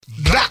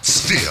not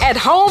still. At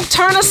home,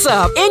 turn us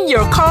up. In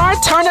your car,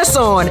 turn us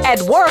on.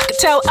 At work,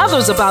 tell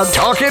others about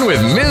Talking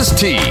with Ms.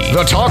 T,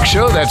 the talk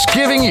show that's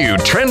giving you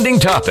trending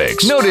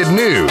topics, noted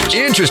news,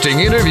 interesting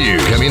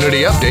interviews,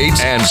 community updates,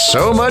 and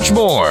so much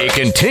more. It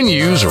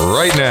continues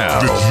right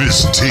now. With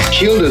Ms. T.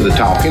 She'll do the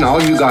talking.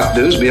 All you got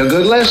to do is be a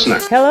good listener.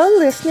 Hello,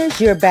 listeners.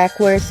 You're back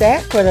where it's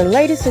at for the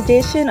latest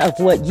edition of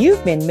What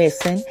You've Been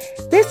Missing.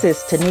 This is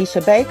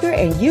Tanisha Baker,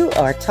 and you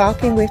are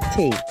Talking with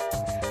T.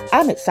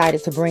 I'm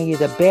excited to bring you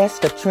the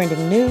best of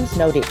trending news,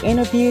 noted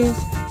interviews,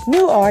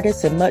 new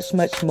artists, and much,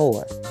 much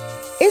more.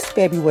 It's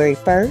February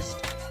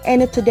 1st,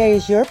 and if today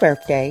is your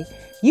birthday,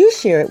 you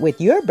share it with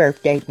your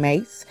birthday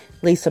mates,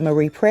 Lisa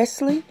Marie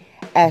Presley,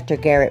 actor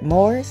Garrett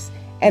Morris,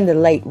 and the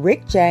late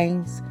Rick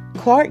James,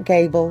 Clark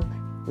Gable,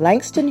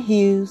 Langston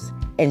Hughes,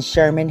 and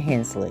Sherman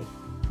Hensley.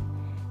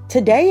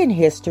 Today in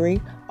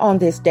history, on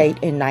this date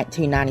in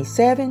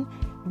 1997,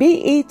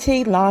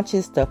 BET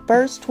launches the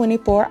first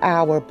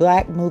 24-hour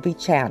black movie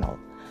channel.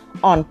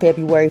 On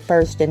February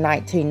 1st in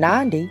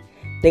 1990,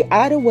 the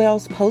Ida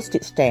Wells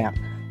postage stamp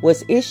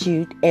was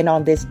issued, and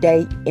on this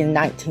date in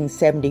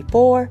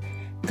 1974,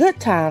 Good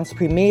Times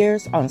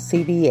premieres on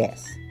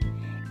CBS.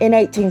 In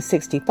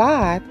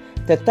 1865,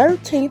 the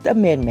 13th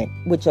Amendment,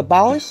 which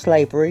abolished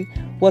slavery,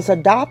 was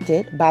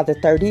adopted by the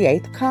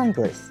 38th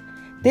Congress.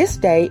 This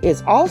day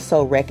is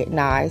also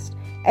recognized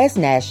as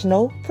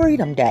National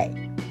Freedom Day.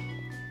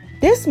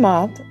 This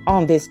month,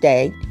 on this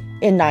date,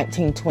 in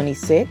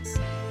 1926,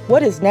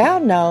 what is now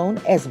known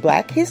as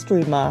Black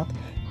History Month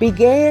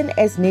began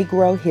as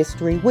Negro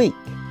History Week.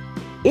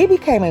 It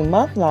became a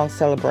month-long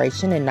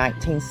celebration in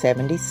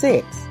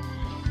 1976.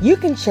 You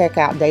can check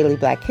out daily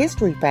Black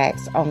History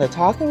facts on the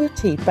Talking with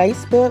T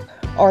Facebook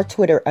or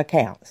Twitter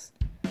accounts.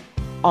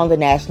 On the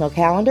national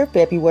calendar,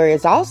 February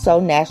is also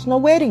National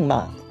Wedding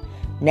Month,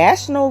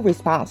 National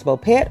Responsible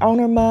Pet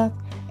Owner Month,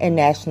 and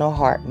National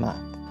Heart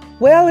Month.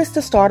 Well, it's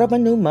the start of a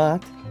new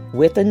month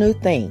with a new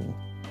theme.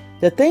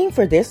 The theme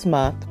for this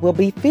month will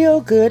be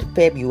Feel Good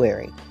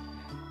February.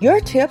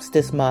 Your tips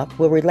this month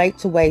will relate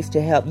to ways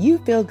to help you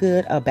feel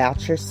good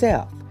about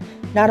yourself,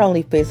 not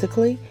only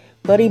physically,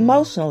 but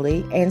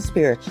emotionally and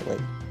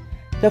spiritually.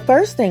 The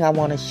first thing I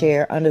want to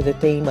share under the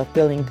theme of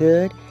feeling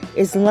good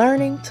is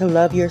learning to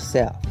love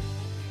yourself.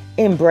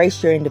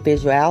 Embrace your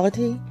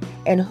individuality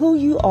and who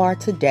you are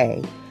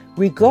today,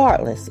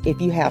 regardless if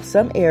you have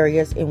some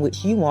areas in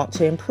which you want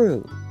to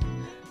improve.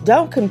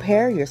 Don't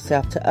compare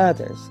yourself to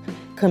others.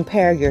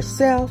 Compare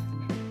yourself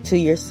to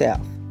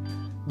yourself.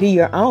 Be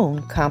your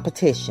own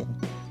competition.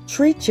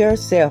 Treat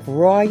yourself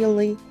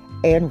royally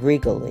and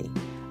regally.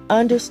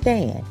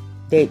 Understand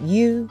that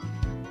you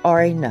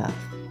are enough.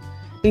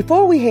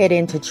 Before we head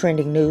into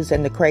trending news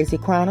and the Crazy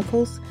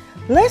Chronicles,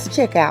 let's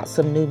check out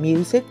some new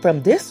music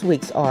from this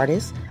week's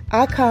artist,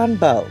 Icon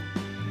Bo.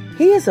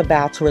 He is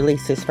about to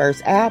release his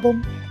first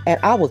album, and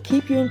I will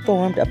keep you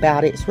informed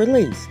about its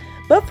release.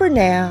 But for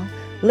now,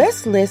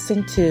 let's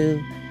listen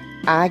to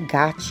I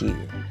Got You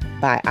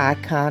by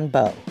Icon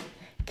Bo.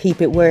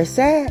 Keep it where it's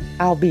at.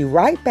 I'll be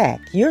right back.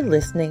 You're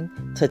listening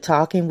to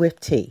Talking with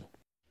T.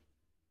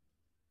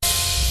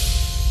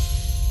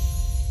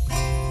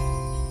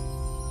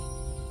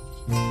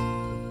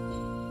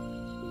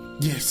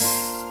 Yes.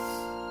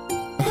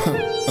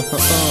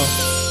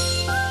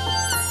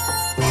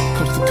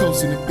 Coast to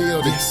coast in the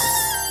building.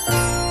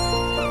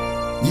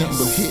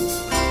 Number hits.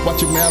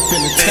 Watch your mouth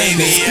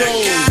entertainment. Baby,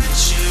 I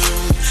got you.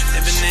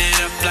 Living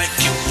it up like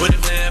you would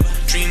have never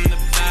dreamed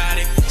about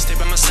it. Stay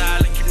by my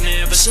side like you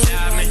never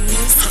stopped me.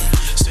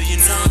 So you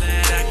know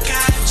that I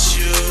got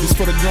you. This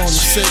for the grown and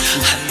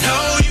sexy. I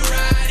know you're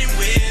riding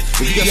with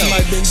me. If you got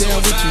somebody been down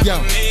with you, yo,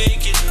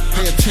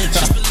 pay attention.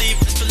 Just believe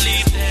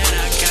that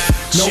I got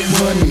no you.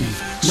 money,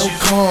 no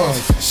cars.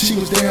 She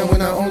was down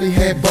when I only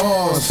had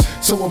bars.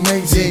 So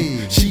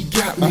amazing, she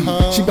got me.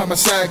 She by my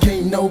side,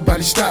 can't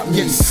nobody stop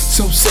me.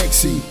 So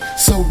sexy,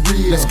 so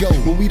real. Let's go.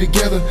 When we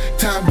together,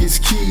 time gets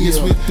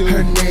killed.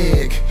 Her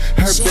neck,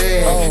 her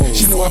back.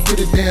 She know I put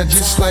it down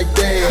just like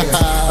that.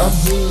 I'm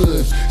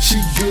hood,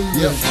 she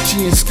good.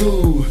 She in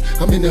school,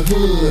 I'm in the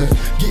hood,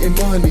 getting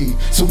money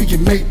so we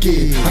can make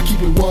it. I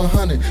keep it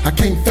 100, I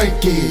can't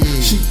fake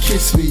it. She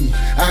kiss me,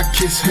 I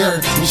kiss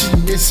her. When she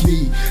miss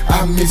me,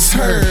 I miss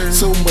her.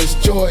 So much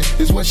joy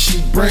is what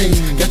she brings.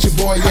 Got your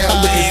boy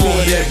out looking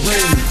for that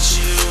ring.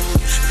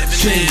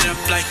 Living it up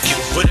like you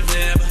would have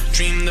never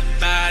dreamed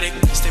about it.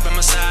 Stay by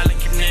my side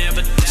like you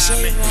never doubt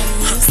me.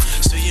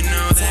 So you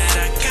know that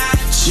I got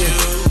you.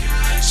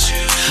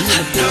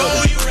 I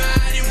know you're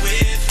riding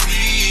with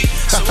me.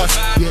 So if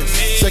I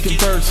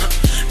Second verse,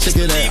 check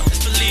it out.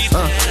 believe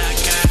that I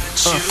got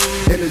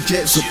you. And the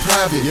jets are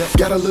private.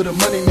 Got a little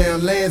money now,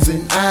 lands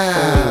in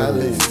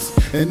islands.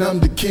 And I'm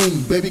the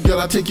king, baby girl,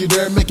 I'll take you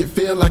there and make it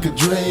feel like a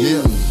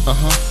dream.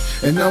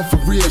 And I'm for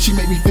real, she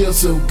make me feel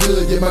so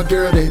good. Yeah, my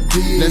girl, that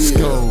deal. Let's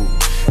go.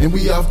 And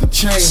we off the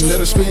chain, let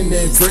her spend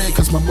that bread,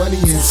 cause my money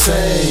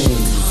insane.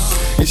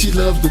 And she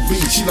loves the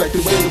beat, she like the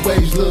way the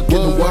waves look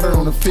and the water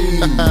on the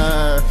feet.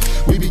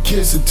 We be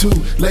kissing too,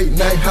 late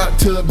night hot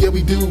tub, yeah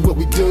we do what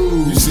we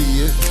do. You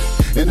see it?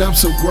 And I'm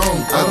so grown,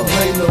 I don't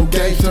play no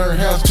game. turn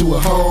house to a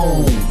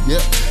home.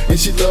 Yep. And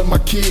she love my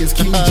kids.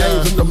 King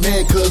James, I'm the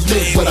man, cause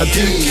look what I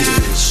did.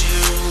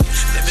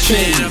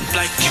 Never up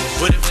like you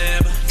would have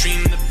never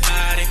dreamed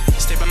about it.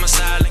 Stay by my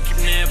side like you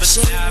never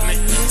stopped me.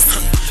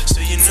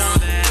 So you know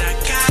that I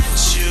got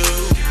you.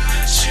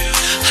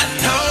 I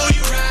know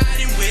you're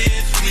riding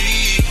with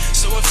me.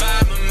 So if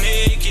I'ma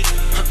make it,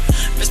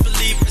 best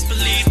believe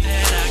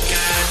that I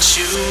got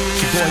you.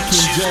 Boy,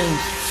 King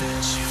James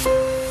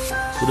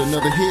with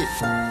another hit.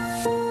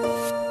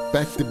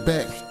 Back to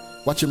back.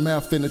 Watch your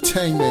mouth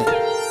entertainment.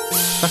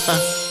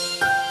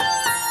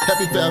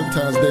 Happy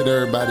Valentine's Day to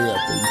everybody out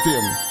there. You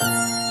feel me?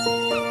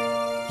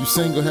 You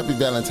single, happy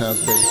Valentine's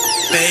Day.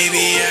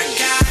 Baby, I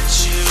got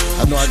you.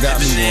 I know I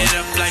got me one.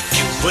 Up like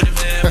you would have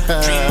never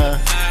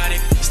dreamed about it.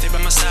 Stay by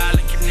my side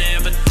like you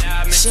never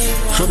died me.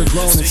 For the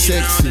grown and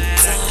sexy.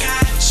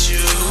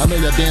 I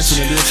know y'all dancing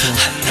to this one.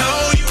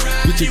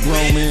 Get your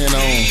grown man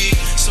on.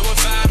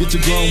 Get your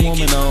grown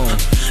woman on.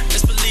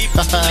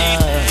 That I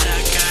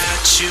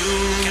got you.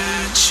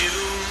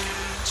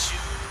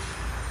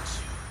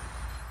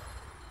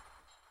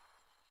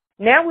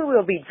 Now we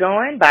will be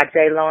joined by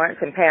Jay Lawrence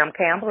and Pam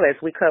Campbell as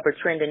we cover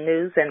trending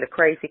news and the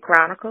Crazy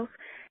Chronicles.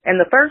 And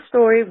the first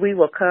story we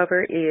will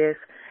cover is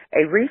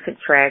a recent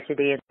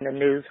tragedy in the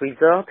news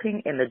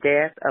resulting in the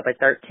death of a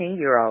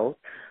 13-year-old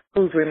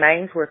whose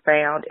remains were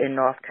found in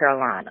North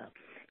Carolina.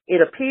 It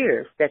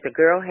appears that the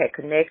girl had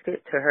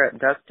connected to her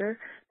abductor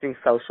through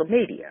social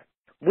media.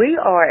 We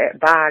are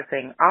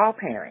advising all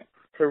parents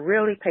to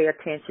really pay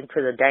attention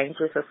to the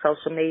dangers of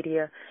social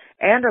media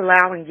and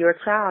allowing your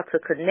child to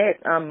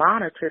connect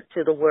unmonitored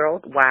to the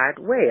World Wide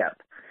Web.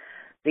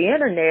 The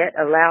Internet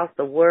allows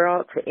the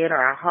world to enter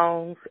our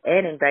homes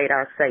and invade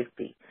our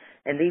safety,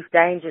 and these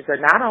dangers are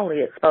not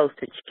only exposed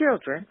to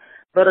children,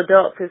 but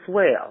adults as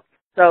well.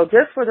 So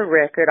just for the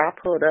record, I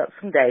pulled up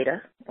some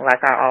data,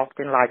 like I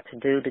often like to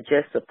do, to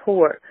just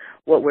support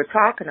what we're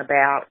talking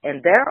about,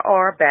 and there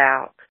are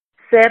about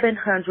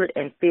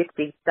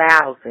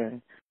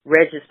 750,000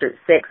 registered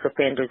sex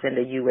offenders in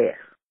the U.S.,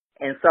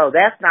 and so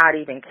that's not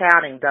even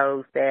counting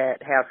those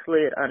that have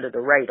slid under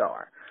the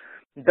radar.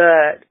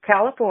 But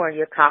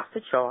California tops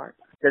the chart.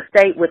 The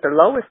state with the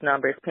lowest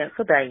number is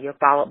Pennsylvania,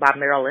 followed by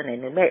Maryland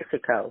and New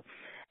Mexico.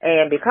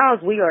 And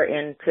because we are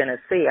in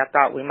Tennessee, I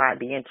thought we might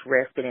be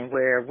interested in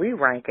where we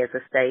rank as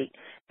a state,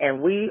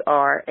 and we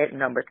are at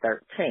number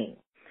 13.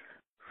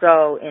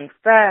 So, in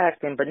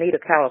fact, in Bonita,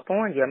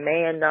 California, a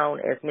man known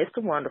as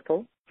Mr.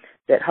 Wonderful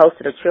that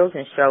hosted a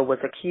children's show was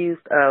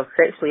accused of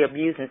sexually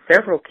abusing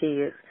several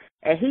kids,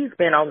 and he's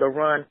been on the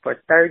run for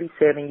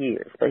 37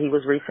 years, but he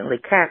was recently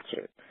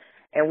captured.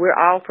 And we're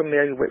all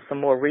familiar with some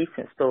more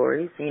recent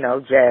stories. You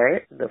know,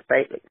 Jared, the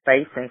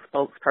face and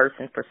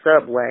spokesperson for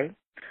Subway,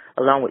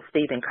 along with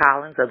Stephen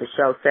Collins of the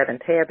show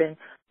Seventh Heaven,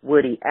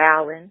 Woody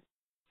Allen,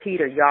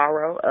 Peter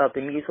Yarrow of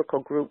the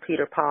musical group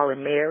Peter, Paul,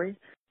 and Mary,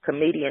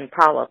 comedian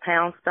Paula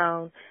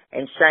Poundstone,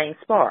 and Shane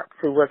Sparks,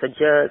 who was a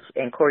judge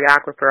and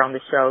choreographer on the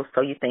show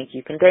So You Think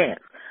You Can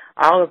Dance.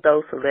 All of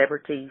those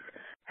celebrities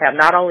have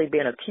not only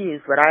been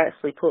accused, but I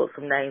actually pulled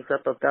some names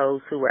up of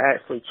those who were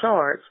actually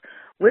charged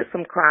with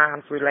some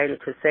crimes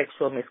related to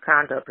sexual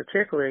misconduct,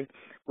 particularly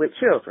with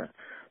children.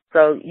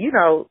 So, you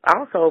know,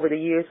 also over the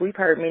years, we've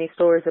heard many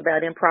stories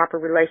about improper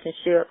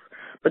relationships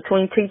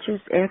between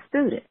teachers and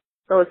students.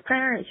 So as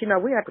parents, you know,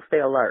 we have to stay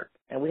alert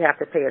and we have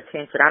to pay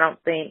attention. I don't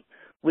think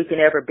we can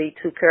ever be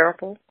too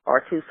careful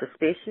or too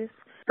suspicious.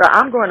 So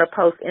I'm going to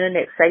post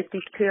internet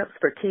safety tips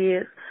for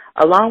kids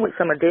along with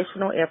some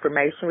additional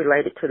information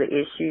related to the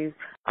issues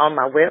on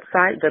my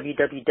website,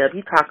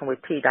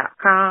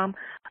 www.talkingwitht.com,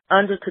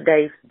 under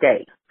today's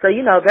date. So,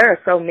 you know, there are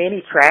so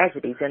many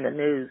tragedies in the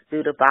news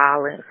due to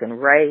violence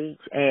and rage,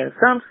 and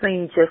some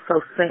seem just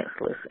so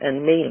senseless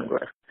and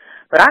meaningless.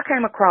 But I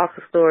came across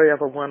a story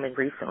of a woman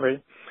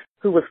recently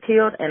who was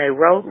killed in a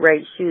road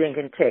rage shooting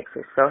in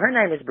Texas. So her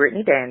name is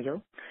Brittany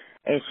Daniel,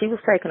 and she was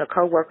taking a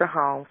coworker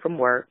home from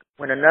work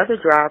when another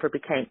driver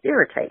became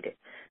irritated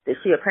that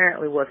she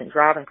apparently wasn't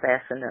driving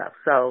fast enough.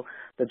 So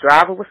the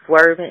driver was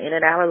swerving in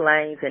and out of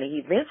lanes, and he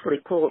eventually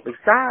pulled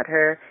beside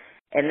her,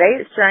 and they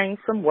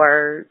exchanged some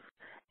words.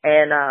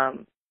 And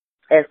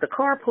as the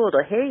car pulled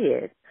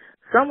ahead,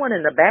 someone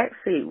in the back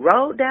seat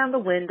rolled down the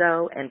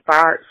window and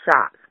fired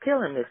shots,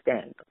 killing Miss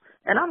Daniel.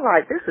 And I'm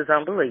like, this is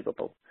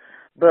unbelievable.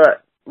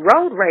 But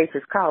road rage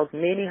has caused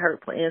many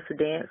hurtful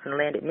incidents and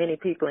landed many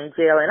people in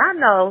jail. And I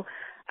know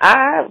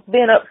I've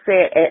been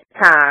upset at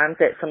times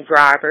at some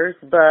drivers,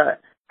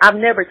 but I've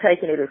never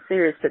taken it as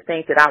serious to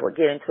think that I would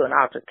get into an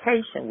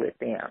altercation with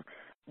them.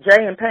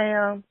 Jay and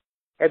Pam,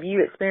 have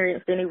you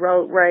experienced any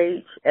road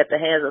rage at the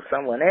hands of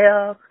someone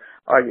else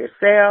or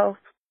yourself?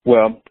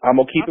 Well, I'm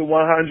going to keep it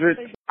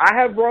 100. I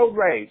have road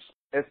rage,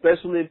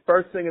 especially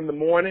first thing in the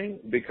morning,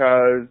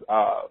 because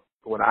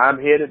when I'm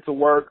headed to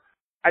work,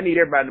 I need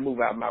everybody to move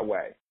out of my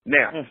way.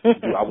 Now,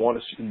 do I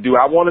want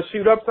to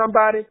shoot up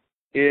somebody?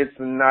 It's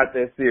not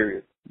that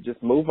serious.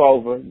 Just move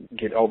over,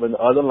 get over in the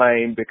other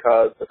lane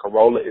because the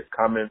Corolla is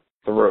coming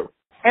through.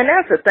 And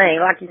that's the thing,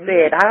 like you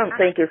said, I don't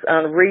think it's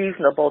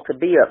unreasonable to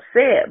be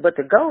upset, but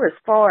to go as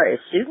far as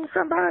shooting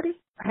somebody?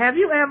 Have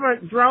you ever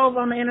drove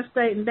on the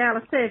interstate in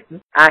Dallas,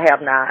 Texas? I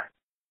have not.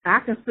 I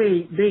can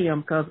see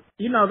them because,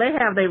 you know, they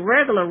have their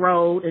regular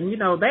road and, you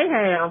know, they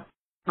have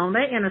on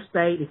their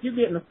interstate, if you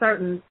get in a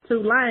certain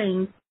 2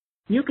 lanes,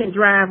 you can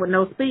drive with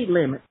no speed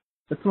limit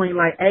between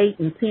like 8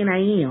 and 10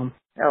 a.m.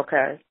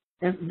 Okay.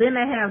 And then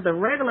they have the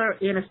regular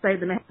interstate,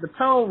 then they have the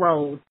toll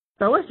road.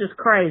 So it's just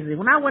crazy.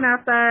 When I went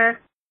out there,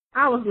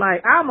 I was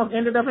like, I almost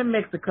ended up in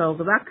Mexico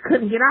because I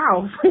couldn't get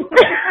off.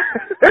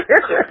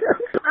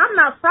 I'm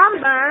not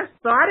from there,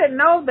 so I didn't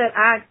know that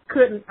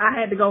I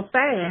had to go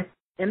fast.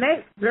 And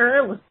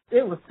girl,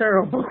 it was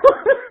terrible.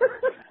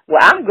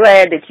 Well, I'm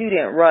glad that you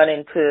didn't run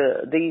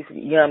into these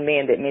young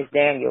men that Miss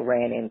Daniel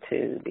ran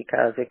into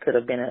because it could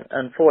have been an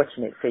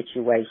unfortunate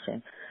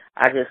situation.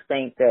 I just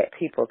think that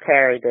people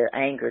carry their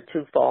anger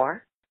too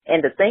far.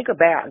 And to think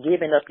about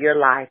giving up your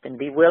life and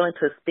be willing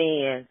to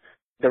spend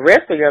the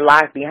rest of your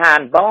life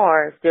behind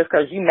bars just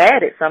because you're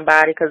mad at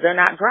somebody because they're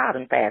not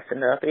driving fast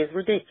enough is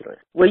ridiculous.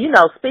 Well, you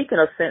know, speaking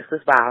of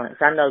senseless violence,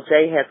 I know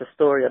Jay has a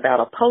story about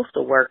a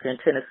postal worker in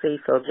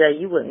Tennessee. So, Jay,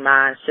 you wouldn't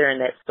mind sharing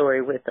that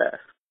story with us?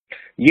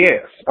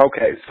 Yes.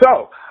 Okay.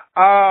 So,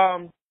 a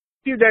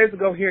few days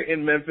ago here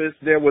in Memphis,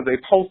 there was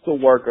a postal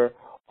worker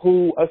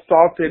who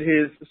assaulted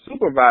his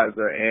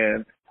supervisor,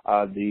 and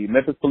the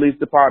Memphis Police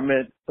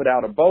Department put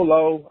out a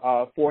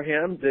BOLO for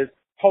him. This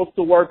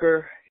postal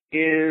worker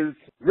is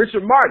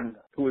Richard Martin,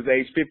 who is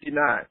age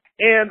 59.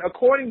 And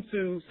according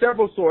to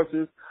several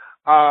sources,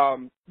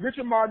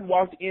 Richard Martin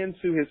walked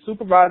into his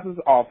supervisor's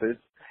office,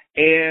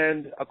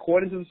 and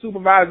according to the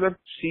supervisor,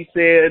 she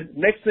said,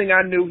 next thing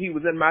I knew, he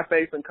was in my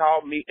face and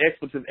called me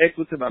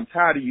expletive, I'm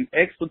tired of you,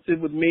 expletive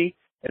with me.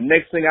 And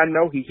next thing I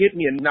know, he hit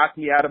me and knocked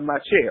me out of my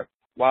chair.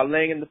 While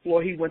laying in the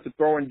floor, he went to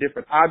throwing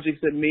different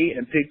objects at me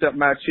and picked up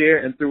my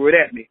chair and threw it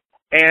at me.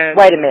 And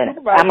wait a minute.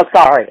 I'm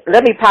sorry.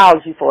 Let me pause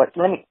you for it.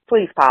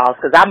 Please pause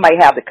because I may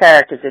have the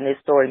characters in this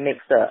story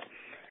mixed up.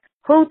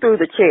 Who threw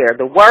the chair,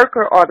 the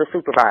worker or the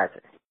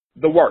supervisor?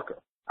 The worker.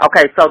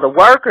 Okay, so the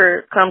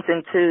worker comes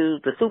into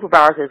the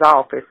supervisor's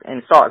office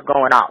and starts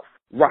going off.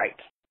 Right.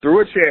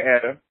 Threw a chair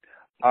at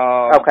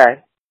her.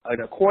 Okay.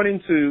 And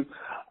according to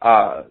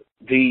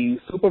the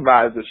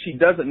supervisor, she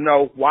doesn't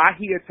know why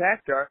he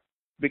attacked her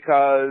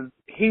because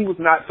he was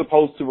not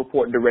supposed to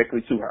report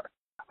directly to her.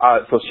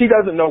 So she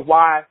doesn't know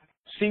why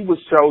she was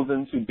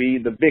chosen to be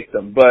the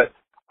victim. But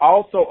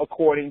also,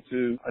 according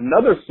to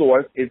another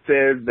source, it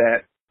says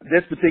that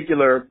this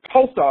particular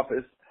post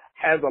office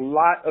has a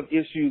lot of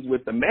issues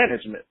with the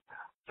management.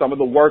 Some of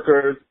the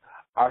workers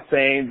are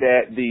saying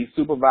that the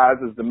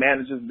supervisors, the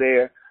managers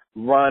there,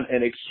 run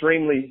an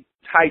extremely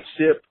tight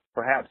ship,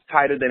 perhaps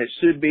tighter than it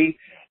should be,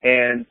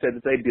 and said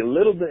that they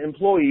belittle the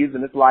employees,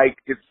 and it's like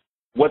it's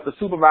what the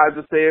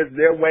supervisor says,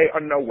 their way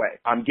or no way.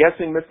 I'm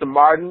guessing Mr.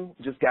 Martin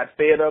just got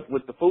fed up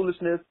with the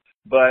foolishness,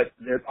 but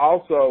there's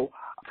also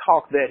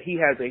talk that he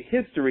has a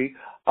history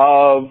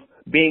of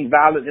being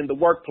violent in the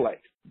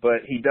workplace,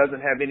 but he doesn't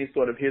have any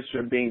sort of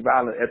history of being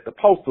violent at the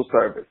Postal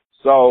Service.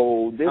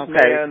 So this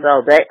man...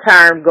 so that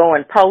term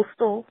going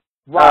postal,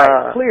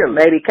 right, clearly,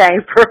 maybe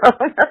came from...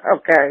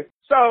 Okay.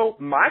 So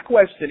my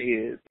question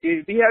is,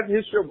 if he has a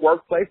history of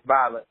workplace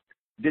violence,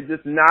 did this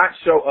not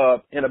show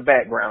up in a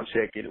background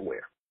check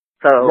anywhere?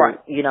 So, right.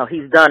 You know,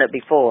 he's done it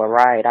before,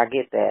 right? I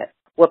get that.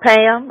 Well,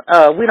 Pam,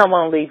 we don't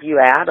want to leave you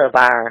out of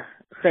our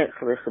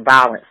senseless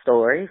violence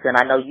stories, and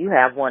I know you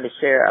have one to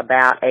share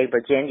about a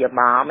Virginia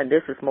mom, and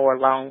this is more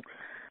along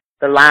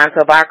the lines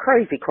of our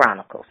Crazy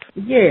Chronicles.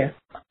 Yes.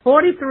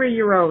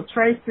 43-year-old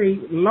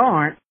Tracy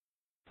Lawrence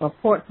of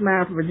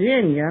Portsmouth,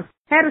 Virginia,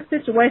 had a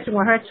situation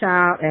with her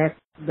child at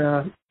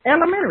the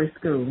elementary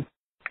school.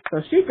 So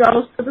she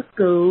goes to the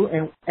school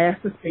and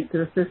asks to speak to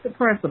the assistant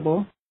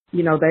principal.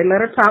 You know, they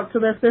let her talk to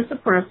the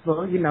assistant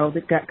principal. You know,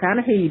 they got kind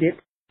of heated.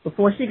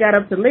 Before she got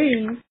up to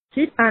leave,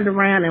 she turned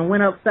around and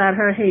went upside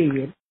her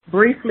head,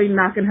 briefly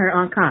knocking her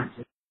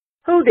unconscious.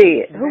 Who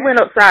did? Who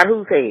went upside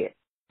whose head?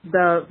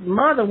 The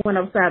mother went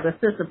upside the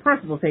assistant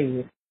principal's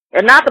head.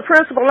 And not the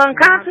principal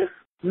unconscious?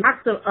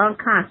 Knocked her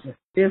unconscious.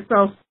 And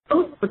so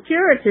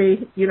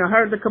security, you know,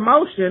 heard the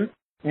commotion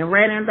and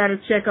ran in there to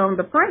check on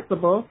the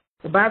principal.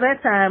 But by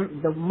that time,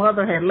 the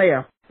mother had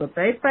left. But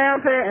they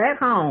found her at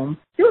home.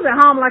 She was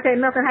at home like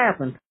ain't nothing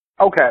happened.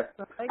 Okay.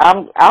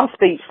 I'm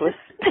speechless.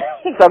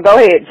 So go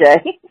ahead,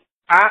 Jay.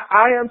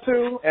 I am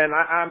too, and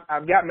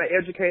I've got my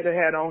educator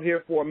hat on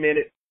here for a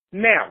minute.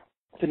 Now,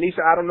 Tanisha,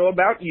 I don't know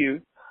about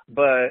you,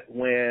 but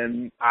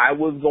when I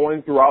was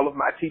going through all of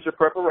my teacher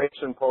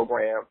preparation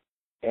program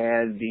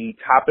and the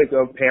topic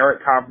of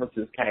parent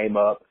conferences came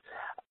up,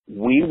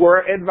 we were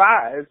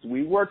advised,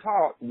 we were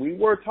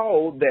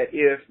told that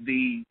if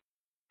the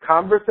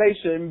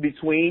conversation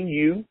between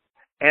you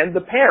and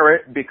the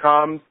parent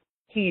becomes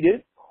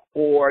heated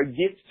or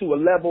gets to a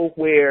level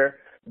where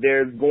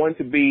there's going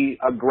to be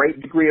a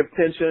great degree of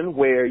tension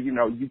where, you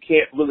know, you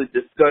can't really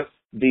discuss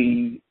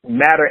the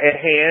matter at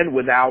hand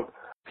without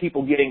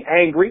people getting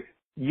angry,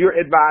 you're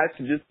advised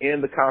to just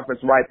end the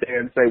conference right there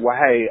and say, well,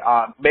 hey,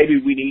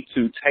 maybe we need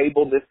to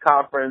table this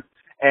conference,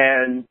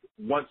 and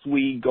once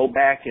we go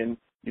back and,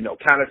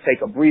 kind of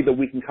take a breather,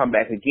 we can come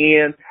back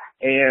again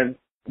and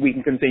we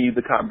can continue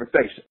the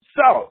conversation.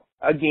 So,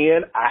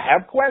 again, I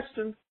have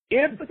questions.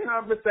 If the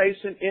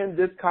conversation in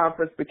this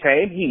conference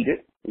became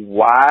heated,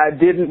 why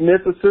didn't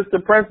Miss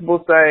Assistant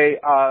Principal say,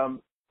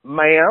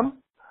 ma'am,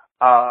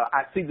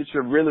 I see that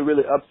you're really,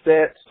 really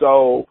upset,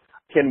 so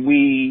can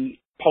we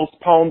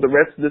postpone the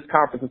rest of this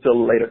conference until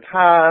a later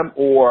time,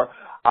 or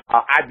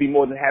I'd be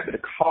more than happy to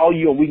call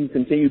you and we can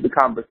continue the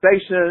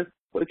conversation?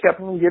 Would have kept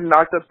them from getting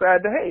knocked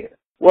upside the head.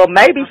 Well,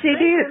 maybe she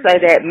did say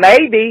that.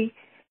 Maybe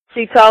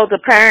she told the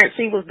parent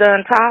she was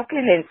done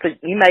talking, and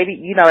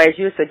maybe, as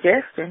you're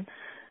suggesting,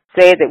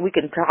 said that we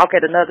can talk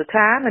at another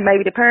time, and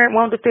maybe the parent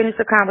wanted to finish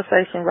the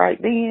conversation right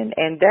then,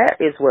 and that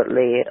is what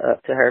led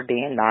up to her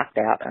being knocked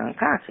out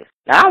unconscious.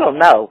 Now, I don't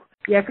know.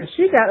 Yeah, because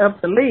she got up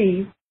to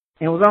leave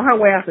and was on her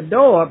way out the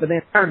door, but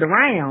then turned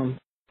around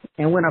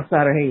and went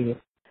upside her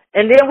head.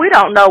 And then we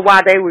don't know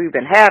why they were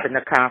even having the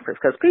conference,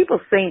 because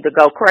people seem to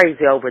go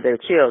crazy over their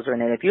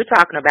children. And if you're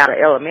talking about an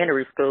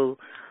elementary school,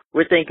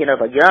 we're thinking of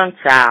a young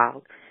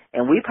child.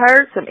 And we've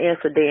heard some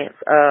incidents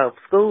of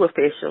school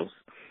officials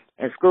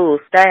and school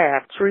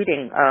staff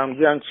treating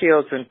young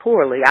children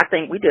poorly. I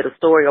think we did a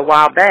story a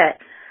while back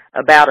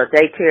about a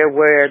daycare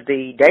where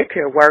the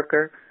daycare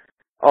worker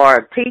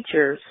or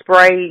teacher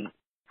sprayed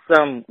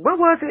some,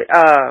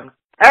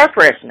 air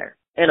freshener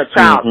in a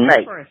child's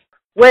face.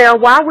 Well,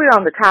 while we're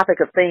on the topic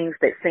of things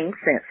that seem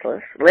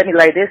senseless, let me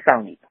lay this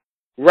on you.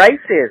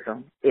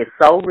 Racism is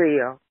so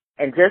real,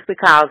 and just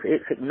because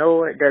it's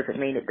ignored doesn't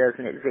mean it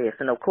doesn't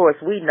exist. And, of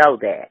course, we know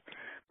that.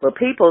 But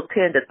people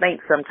tend to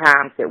think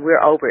sometimes that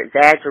we're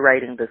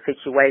over-exaggerating the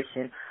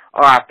situation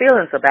or our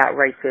feelings about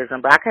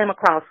racism. But I came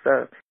across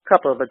a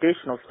couple of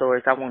additional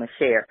stories I want to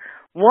share.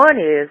 One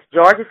is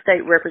Georgia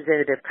State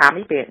Representative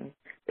Tommy Benton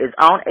is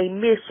on a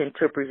mission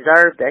to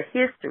preserve the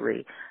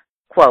history,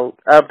 quote,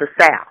 of the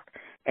South.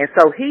 And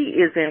so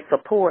he is in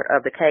support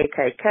of the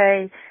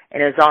KKK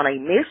and is on a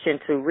mission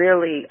to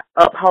really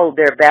uphold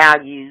their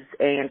values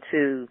and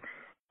to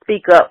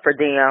speak up for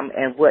them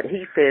and what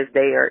he says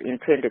they are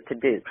intended to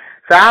do.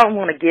 So I don't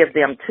want to give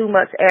them too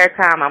much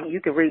airtime.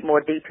 You can read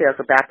more details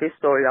about this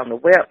story on the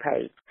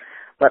webpage.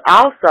 But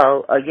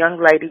also, a young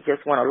lady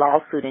just won a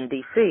lawsuit in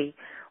D.C.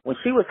 when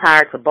she was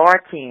hired to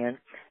bartend,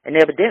 and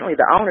evidently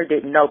the owner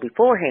didn't know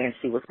beforehand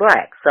she was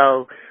black.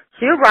 So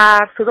she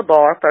arrives to the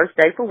bar first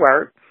day for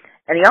work,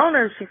 and the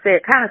owner, she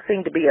said, kind of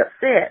seemed to be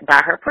upset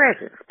by her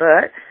presence.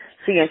 But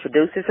she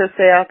introduces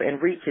herself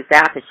and reaches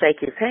out to shake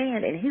his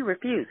hand, and he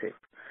refuses.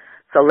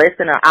 So less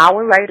than an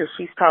hour later,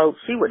 she's told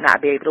she would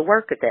not be able to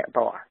work at that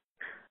bar.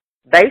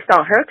 Based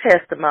on her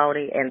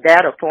testimony and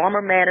that of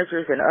former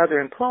managers and other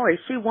employees,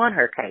 she won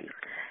her case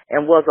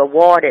and was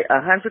awarded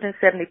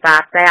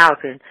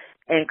 $175,000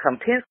 in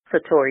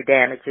compensatory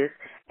damages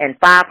and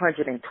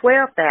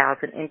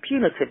 $512,000 in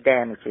punitive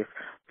damages,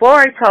 for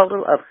a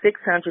total of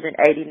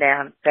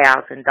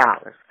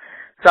 $689,000.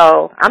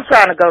 So I'm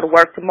trying to go to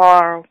work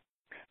tomorrow,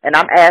 and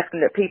I'm asking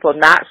that people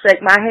not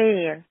shake my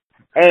hand.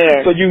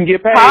 And so you can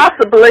get paid?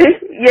 Possibly,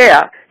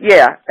 yeah.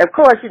 Of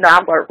course,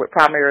 I work with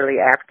primarily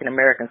African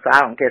Americans, so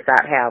I don't guess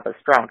I'd have a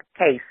strong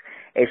case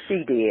as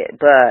she did.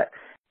 But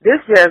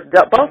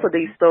both of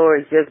these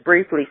stories just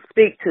briefly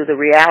speak to the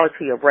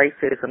reality of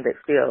racism that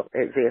still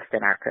exists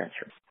in our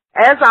country.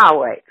 As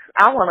always,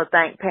 I want to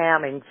thank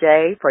Pam and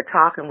Jay for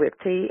talking with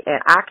T,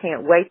 and I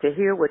can't wait to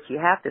hear what you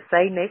have to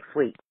say next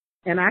week.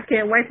 And I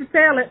can't wait to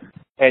tell it.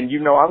 And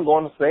I'm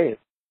going to say it.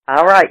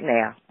 All right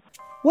now.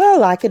 Well,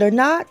 like it or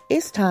not,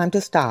 it's time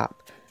to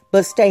stop.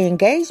 But stay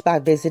engaged by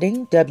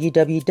visiting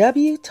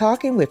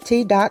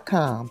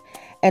www.talkingwitht.com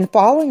and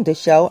following the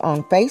show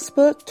on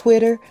Facebook,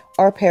 Twitter,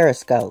 or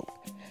Periscope.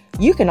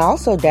 You can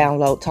also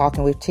download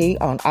Talking with T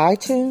on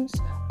iTunes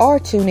or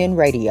TuneIn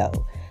Radio.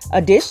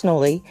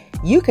 Additionally,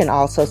 you can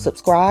also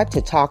subscribe to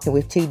Talking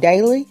with T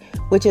Daily,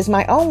 which is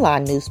my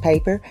online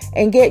newspaper,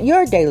 and get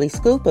your daily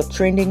scoop of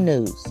trending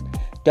news.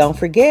 Don't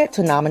forget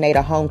to nominate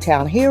a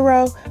hometown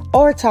hero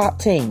or top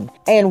team.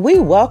 And we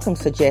welcome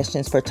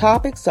suggestions for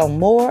topics on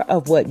more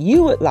of what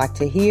you would like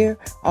to hear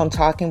on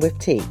Talking with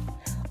T.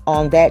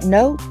 On that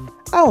note,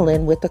 I'll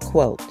end with a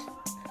quote.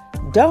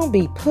 Don't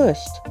be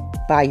pushed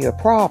by your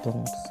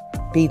problems.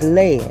 Be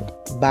led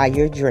by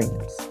your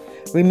dreams.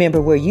 Remember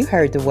where you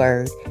heard the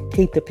word.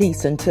 Keep the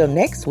peace until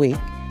next week.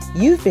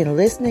 You've been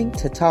listening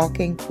to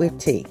Talking with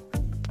T.